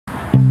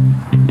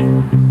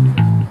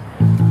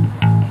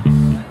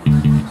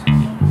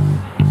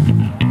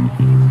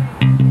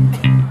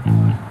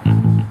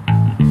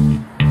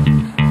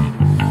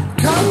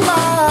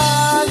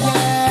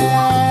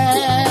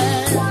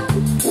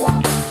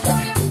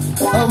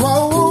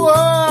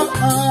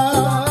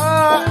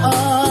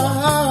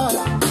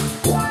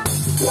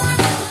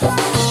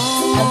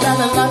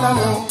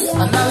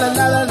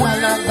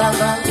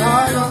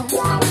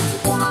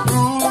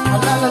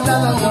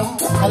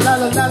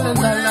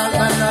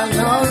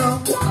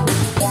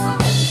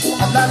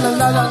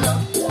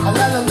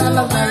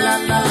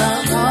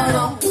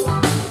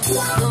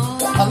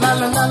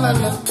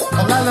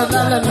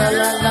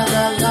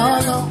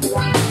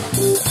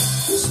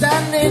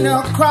Standing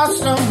across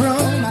the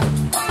room,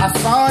 I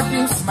saw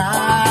you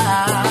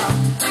smile.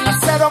 I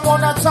said I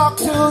wanna talk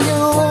to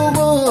you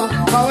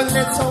for a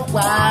little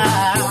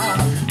while.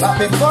 But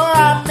before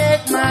I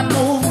make my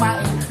move, my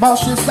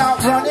emotions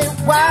start running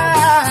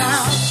wild.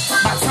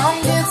 My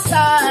tongue is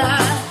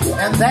tied,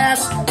 and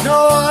there's no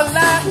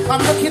lie.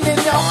 I'm looking in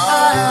your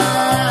eyes.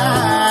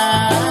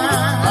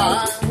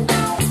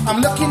 I'm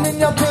looking in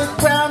your big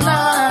brown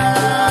eyes.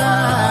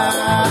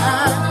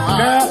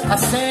 Girl, I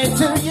say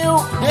to you,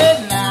 hey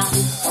now,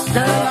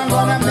 girl, I'm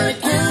gonna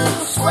make you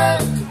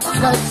sweat.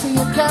 Sweat till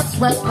you can't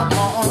sweat no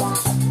more.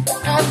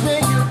 And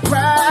when you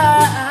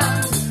cry,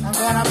 I'm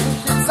gonna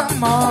push it some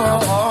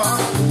more.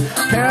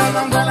 Girl,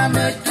 I'm gonna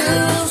make you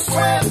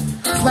sweat.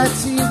 Sweat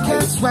till you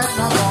can't sweat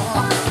no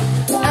more.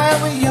 And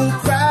when you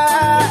cry,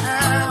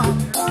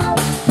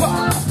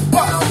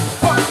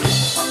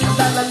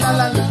 la la la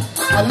la la,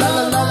 la la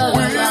la la la la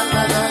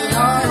la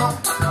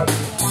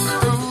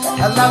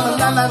la, la la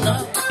la la la,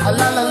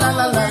 la la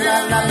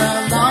la la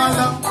la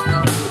la.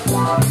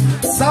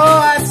 So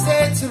I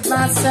say to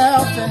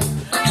myself,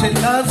 she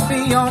loves me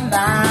all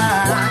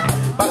night,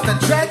 but the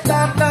dread I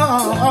know,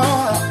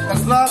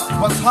 'cause love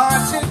was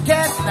hard to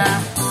get now.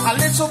 A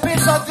little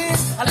bit of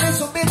this, a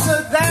little bit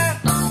of that.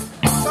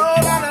 So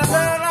on a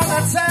turn on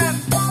the time,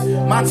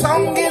 my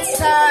tongue gets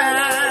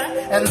tied,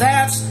 and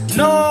that's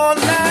no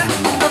lie.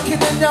 I'm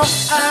looking in your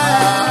eyes.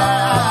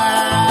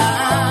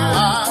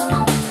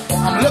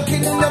 I'm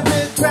looking in the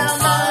big brown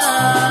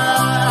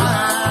eyes.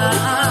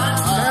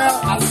 Girl,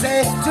 I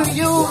say to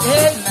you,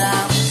 hey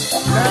now,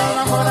 girl,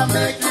 I'm gonna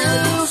make you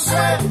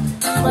sweat.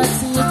 Sweat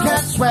till you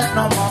can't sweat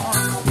no more.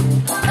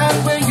 And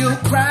when you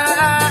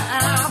cry,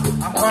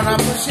 I'm gonna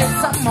push it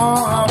some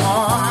more.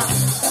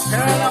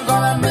 Girl, I'm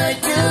gonna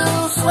make you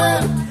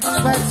sweat.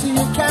 Sweat till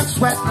you can't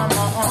sweat no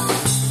more.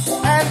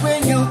 And when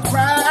you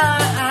cry,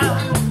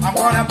 I'm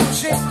gonna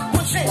push it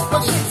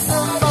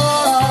some more.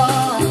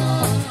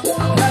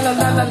 La la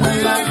la la la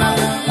la la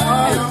la.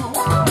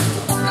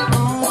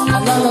 La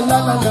la la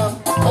la la.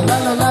 La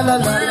la la la la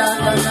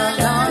la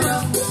la la.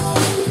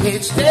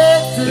 Each day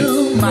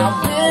through my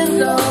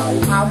window,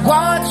 I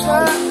watch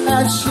her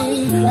as she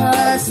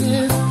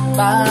passes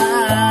by.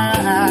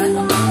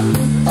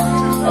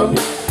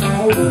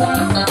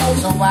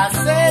 So I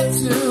said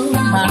to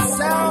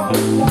myself,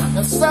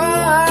 you're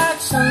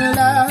such a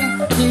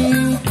lucky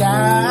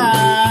guy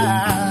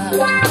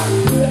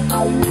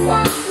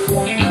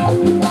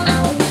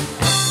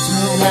to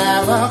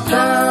have a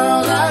girl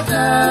like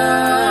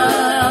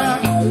that.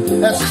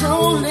 That's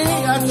truly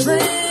a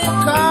dream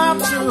come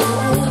true.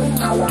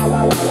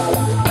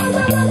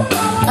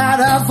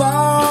 Out of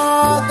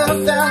all the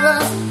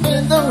fellas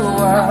in the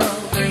world,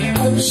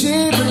 she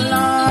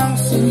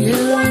belongs to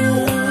you.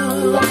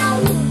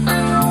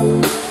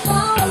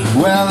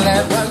 Well,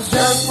 it was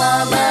just my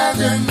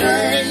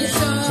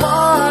imagination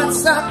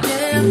once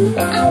again,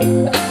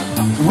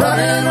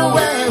 running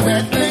away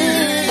with me.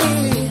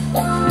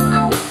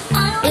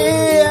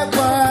 It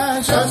was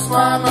just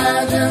my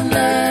imagination,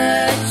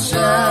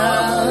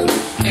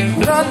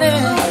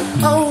 running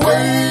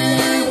away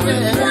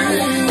with me.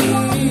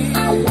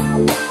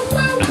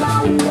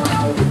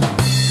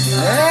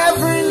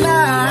 Every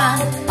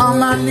night on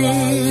my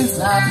knees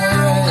I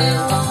pray,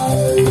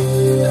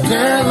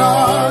 dear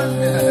Lord,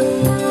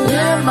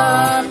 hear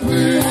my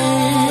plea.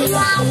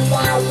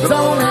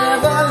 Don't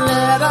ever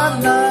let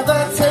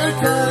another take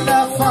her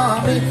love from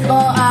me,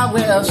 or I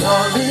will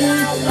surely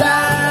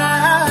die.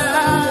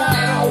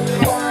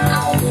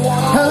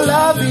 Her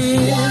love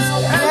is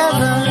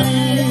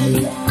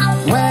heavenly.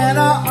 When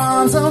her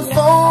arms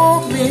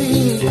unfold me,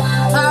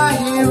 I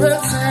hear a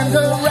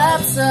tender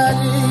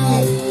rhapsody.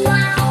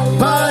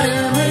 But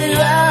in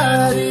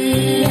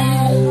reality,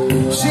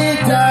 she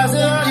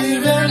doesn't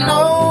even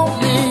know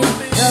me.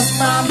 Just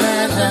my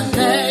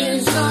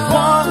imagination,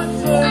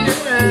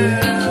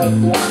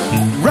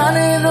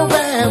 running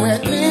away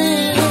with me.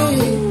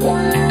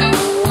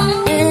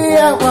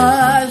 It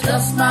was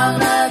just my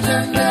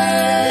imagination,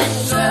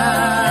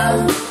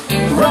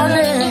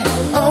 running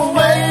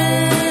away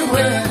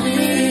with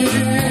me.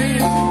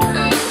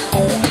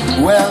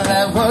 Well,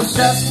 it was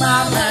just my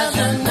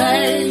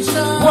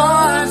imagination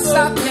once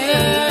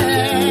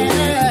again,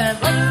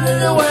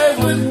 running away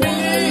with me.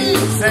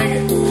 Sing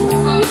it.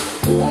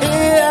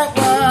 It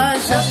was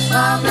just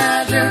my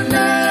imagination,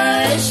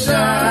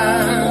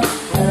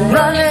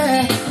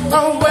 running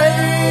away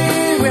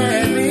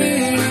with me.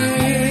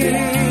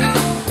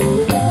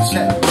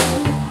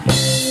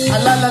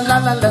 La la la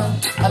la la,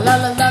 la la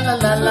la la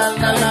la la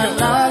la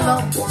la la.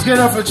 Let's get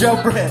up for Joe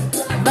Brett.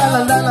 La la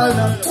la la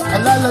la,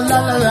 la la la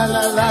la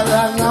la la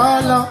la la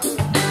la.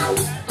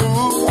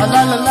 La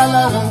la la la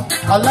la,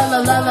 la la la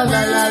la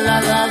la la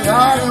la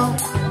la la.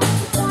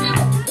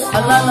 La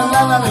la la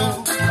la la,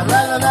 la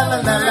la la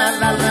la la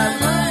la la.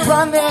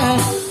 Running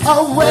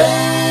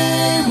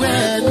away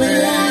with me.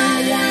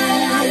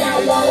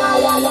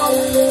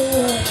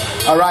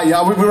 All right,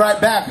 y'all. We'll be right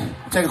back.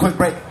 Take a quick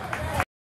break.